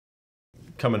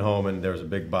coming home and there was a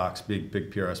big box, big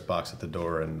PRS box at the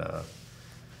door, and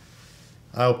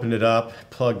I opened it up,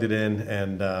 plugged it in,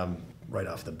 and right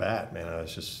off the bat, man, I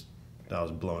was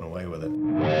blown away with it.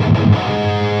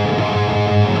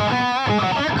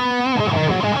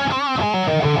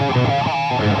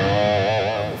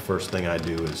 The first thing I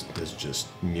do is just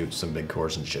mute some big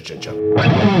chords and shit.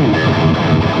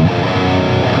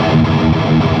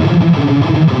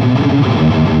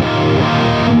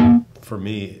 For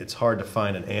me, it's hard to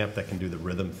find an amp that can do the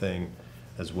rhythm thing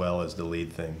as well as the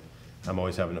lead thing. I'm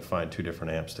always having to find two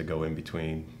different amps to go in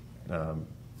between, and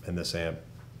this amp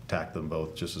tacked them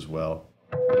both just as well.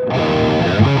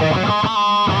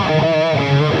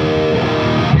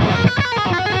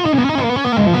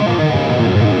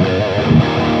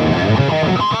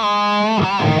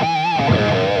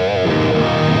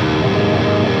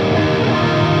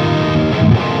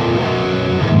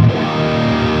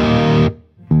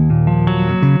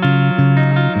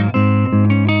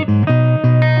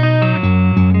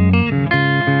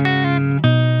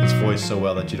 So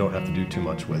well that you don't have to do too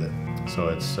much with it. So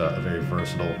it's a very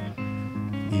versatile,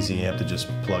 easy amp to just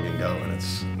plug and go, and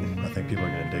I think people are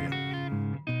going to dig it.